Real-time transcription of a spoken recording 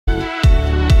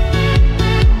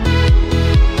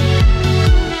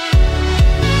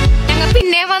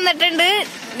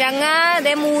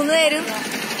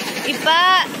ഇപ്പൊ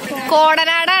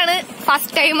കോടനാടാണ്.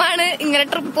 ഫസ്റ്റ് ടൈമാണ് ഇങ്ങനെ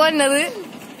ട്രിപ്പ് വന്നത്.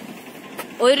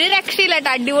 ഒരു രക്ഷയില്ല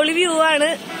കേട്ടോ, അടിപൊളി വ്യൂ ആണ്.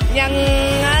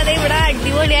 ഞങ്ങളുടെ ഇവിടെ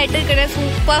അടിപൊളിയായിട്ട് നിൽക്കുന്ന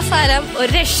സൂപ്പർ സ്ഥലം,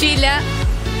 ഒരു രക്ഷയില്ല.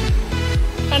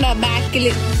 കണ്ടോ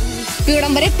ബാക്കില്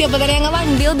ഇവിടം വരെ എത്തിയപ്പോ തന്നെ ഞങ്ങൾ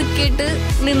വണ്ടി ഒതുക്കിയിട്ട്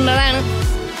നിന്നതാണ്.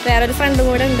 വേറൊരു ഫ്രണ്ടും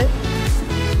കൂടെ ഉണ്ട്.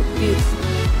 വ്യൂ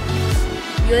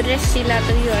ഒരു രക്ഷയില്ലാത്ത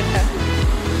വ്യൂ കേട്ടോ.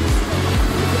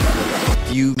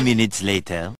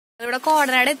 ഇവിടെ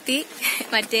കോടനാട് എത്തി.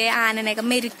 മറ്റേ ആനനെയൊക്കെ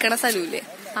മെരിക്കണ സ്ഥലമില്ലേ,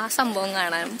 ആ സംഭവം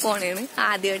കാണാൻ പോണേണ്.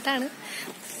 ആദ്യമായിട്ടാണ്.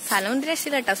 സ്ഥലം ഒരു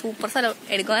രക്ഷയില്ല കേട്ടോ, സൂപ്പർ സ്ഥലം.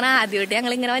 എടുക്കുവാൻ ആദ്യമായിട്ട്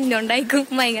ഞങ്ങൾ ഇങ്ങനെ വന്നോണ്ടായിരിക്കും.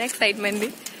 ഭയങ്കര എക്സൈറ്റ്മെന്റ്.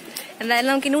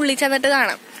 എന്തായാലും നമുക്കിനി ഉള്ളിൽ ചെന്നിട്ട്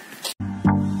കാണാം.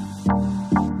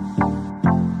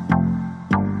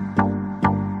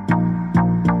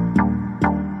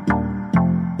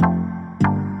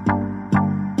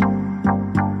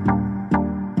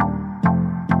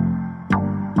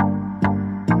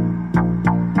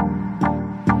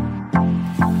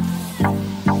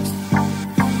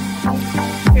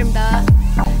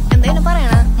 എന്തായാലും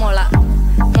പറയണ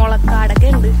മുളക്കാടൊക്കെ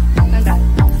ഉണ്ട്.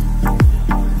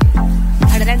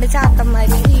 അവിടെ രണ്ട്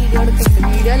ചാത്തന്മാര് വീഡിയോ എടുക്കുന്നുണ്ട്.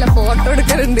 വീഡിയോ അല്ല, ഫോട്ടോ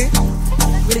എടുക്കുന്നുണ്ട്.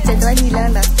 വിളിച്ചിട്ട് വരില്ല.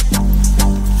 കണ്ട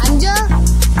അഞ്ചോ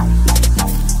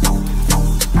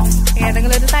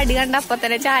ഏതെങ്കിലും ഒരു തടി കണ്ട അപ്പൊ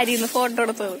തന്നെ ചാരിന്ന് ഫോട്ടോ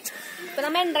എടുത്തത്. ഇപ്പൊ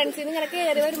നമ്മ എൻട്രൻസിൽ ഇങ്ങനെ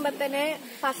കയറി വരുമ്പോ തന്നെ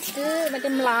ഫസ്റ്റ്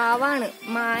മറ്റേ മ്ലാവാണ്.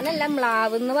 മാനല്ല,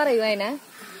 മ്ലാവ് എന്ന് പറയും അതിനെ.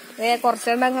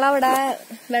 കുറച്ചെണ്ണങ്ങൾ അവിടെ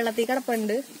വെള്ളത്തിൽ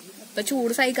കിടപ്പുണ്ട്. ഇപ്പൊ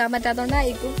ചൂട് സഹിക്കാൻ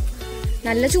പറ്റാത്തോണ്ടായിരിക്കും.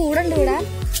 നല്ല ചൂടുണ്ട് ഇവിടെ.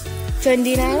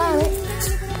 29 ആണ്.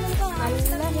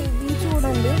 നല്ല ഹെവി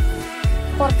ചൂടുണ്ട്.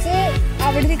 കുറച്ച്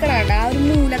അവിടെ നിൽക്കണ കേട്ടോ, ആ ഒരു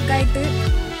മൂലക്കായിട്ട്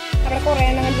അവിടെ കുറെ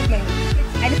എണ്ണങ്ങൾ നിൽക്കുന്നുണ്ട്.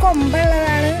 അതിന്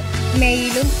കൊമ്പുള്ളതാണ്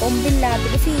മെയിലും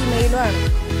കൊമ്പില്ലാത്തത് ഫീമെയിലും ആണ്.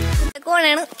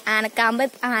 കോണാണ് ആനക്കാമ്പ്.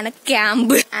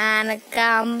 ആനക്കാമ്പ്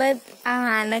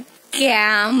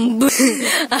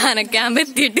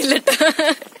എത്തിയിട്ടില്ല കേട്ടോ,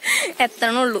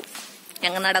 എത്തണുള്ളൂ.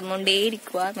 ഞങ്ങൾ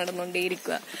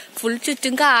നടന്നുകൊണ്ടേയിരിക്കുക. ഫുൾ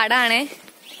ചുറ്റും കാടാണേ.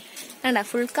 വേണ്ട,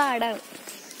 ഫുൾ കാടാണ്.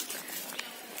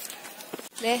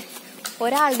 അല്ലേ,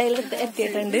 ഒരാളുടെ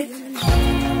എത്തിയിട്ടുണ്ട്.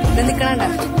 ഇത് നിക്കണണ്ട.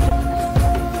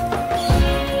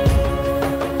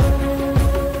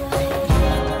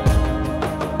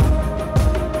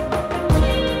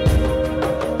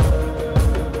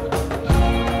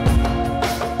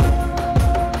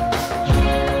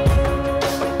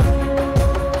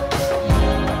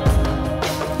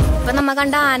 നമ്മ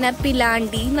കണ്ട ആന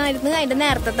പിലാണ്ടി എന്നായിരുന്നു അതിന്റെ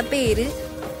നേരത്തെ പേര്.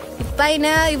 ഇപ്പൊ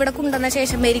അതിനെ ഇവിടെ കൊണ്ടുവന്ന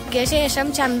ശേഷം, മെരിക്കിയ ശേഷം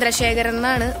ചന്ദ്രശേഖരൻ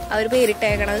എന്നാണ് അവർ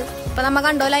പേരിട്ടേക്കണത്. ഇപ്പൊ നമ്മ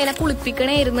കണ്ടോലെ അതിനെ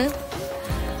കുളിപ്പിക്കണായിരുന്നു.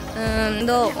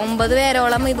 എന്തോ 9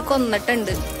 പേരോളം ഇത്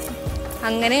കൊന്നിട്ടുണ്ട്.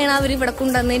 അങ്ങനെയാണ് അവർ ഇവിടെ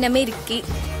കൊണ്ടുവന്ന് ഇതിനെ മെരുക്കി.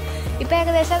 ഇപ്പൊ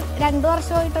ഏകദേശം 2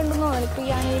 വർഷമായിട്ടുണ്ടെന്ന് തോന്നുന്നു ഇപ്പൊ ഈ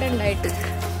ആന ഇവിടെ ഉണ്ടായിട്ട്.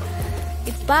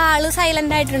 ഇപ്പൊ ആള്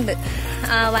സൈലന്റ് ആയിട്ടുണ്ട്.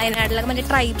 വയനാട്ടിലൊക്കെ മറ്റേ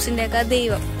ട്രൈബ്സിന്റെ ഒക്കെ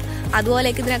ദൈവം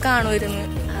അതുപോലെയൊക്കെ ഇതിനെ കാണുമായിരുന്നു.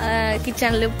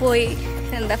 കിച്ചണിൽ പോയി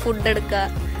എന്താ ഫുഡ് എടുക്കുക,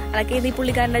 അതൊക്കെ ഇത് ഈ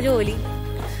പുള്ളിക്കാരന്റെ ജോലി.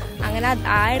 അങ്ങനെ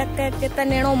ആ ഇടയ്ക്കൊക്കെ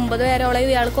തന്നെയാണ് 9 പേരോളം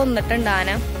ഇയാൾ കൊന്നിട്ടുണ്ട് ആന.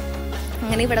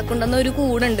 അങ്ങനെ ഇവിടെ കൊണ്ടുവന്ന ഒരു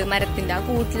കൂടുണ്ട് മരത്തിന്റെ. ആ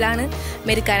കൂട്ടിലാണ്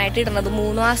മെരുക്കാനായിട്ട് ഇടുന്നത്.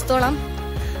 3 മാസത്തോളം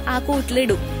ആ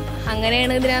കൂട്ടിലിടും.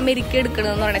 അങ്ങനെയാണ് ഇതിനെ മെരുക്കി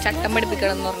എടുക്കണമെന്ന് പറഞ്ഞാൽ, ചട്ടം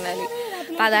പഠിപ്പിക്കണമെന്ന് പറഞ്ഞാല്.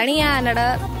 അപ്പൊ അതാണ് ഈ ആനയുടെ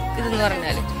ഇതെന്ന്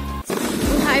പറഞ്ഞാല്.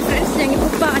 ഹായ് ഫ്രണ്ട്സ്, ഞങ്ങളിപ്പോ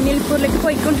പാനിയൽപൂരിലേക്ക്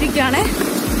പോയിക്കൊണ്ടിരിക്കുകയാണ്.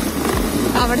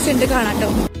 അവിടെ ചെണ്ട്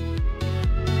കാണാട്ടോ.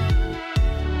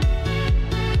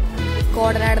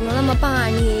 കോടനാടുന്ന് നമ്മ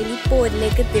പാനിയേലി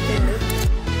പോരിലേക്ക് എത്തിയിട്ടുണ്ട്.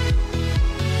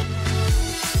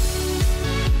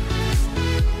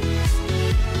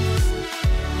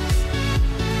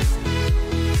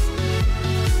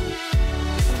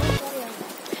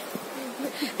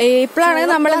 ഇപ്പോഴാണ്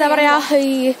നമ്മൾ എന്താ പറയാ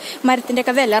ഈ മരത്തിന്റെ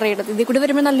ഒക്കെ വില അറിയണത്. ഇതിൽ കൂടി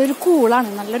വരുമ്പോ നല്ലൊരു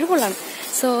കൂളാണ്.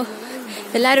 സോ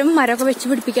എല്ലാരും മരമൊക്കെ വെച്ച്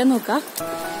പിടിപ്പിക്കാൻ നോക്കാം.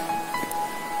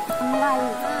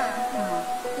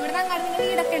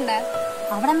 വീടൊക്കെ ഉണ്ട്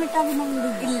അവിടെ വിട്ടാ പിന്നെ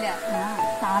ഇല്ല.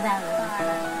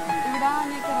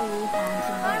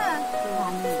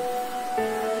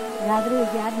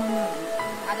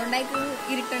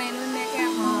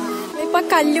 ഇപ്പൊ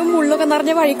കല്ലും മുള്ളൊക്കെ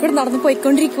നിറഞ്ഞ വഴി കൂടെ നടന്ന്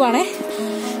പോയിക്കൊണ്ടിരിക്കുവാണേ.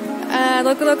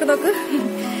 നോക്ക്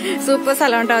സൂപ്പർ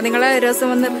സ്ഥലം കേട്ടോ. നിങ്ങളെ ഒരു ദിവസം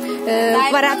വന്ന്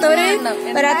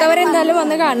വരാത്തവരെന്തായാലും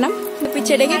വന്ന് കാണണം.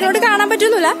 പിച്ചടിയൊക്കെ കാണാൻ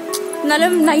പറ്റുന്നില്ല,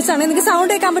 എന്നാലും നൈസാണ്. നിങ്ങൾക്ക്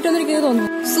സൗണ്ട് കേൾക്കാൻ പറ്റുമെന്ന് എനിക്ക് തോന്നുന്നു.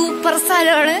 സൂപ്പർ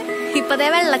സ്ഥലമാണ്. ഇപ്പതേ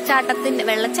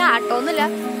വെള്ളച്ചാട്ടമൊന്നുമില്ല,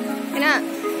 പിന്നെ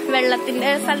വെള്ളത്തിന്റെ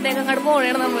സ്ഥലത്തേക്ക് അങ്ങോട്ട്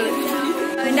പോകണേ നമ്മള്.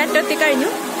 അതിന്റെ അറ്റത്തി കഴിഞ്ഞു.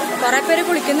 കുറെ പേര്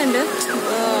കുളിക്കുന്നുണ്ട്.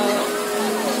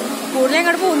 കൂടുതൽ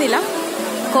അങ്ങോട്ട് പോകുന്നില്ല.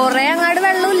 കൊറേ അങ്ങാട്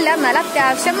വെള്ളമില്ല, എന്നാലും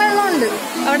അത്യാവശ്യം വെള്ളമുണ്ട്.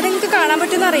 അവിടെ നിങ്ങൾക്ക് കാണാൻ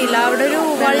പറ്റുമെന്ന് അറിയില്ല. അവിടെ ഒരു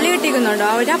വള്ളി കെട്ടിക്കുന്നുണ്ടോ,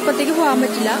 അവിടെ അപ്പത്തേക്ക് പോകാൻ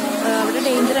പറ്റില്ല. അവിടെ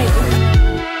ഡേഞ്ചർ ആയിട്ട്.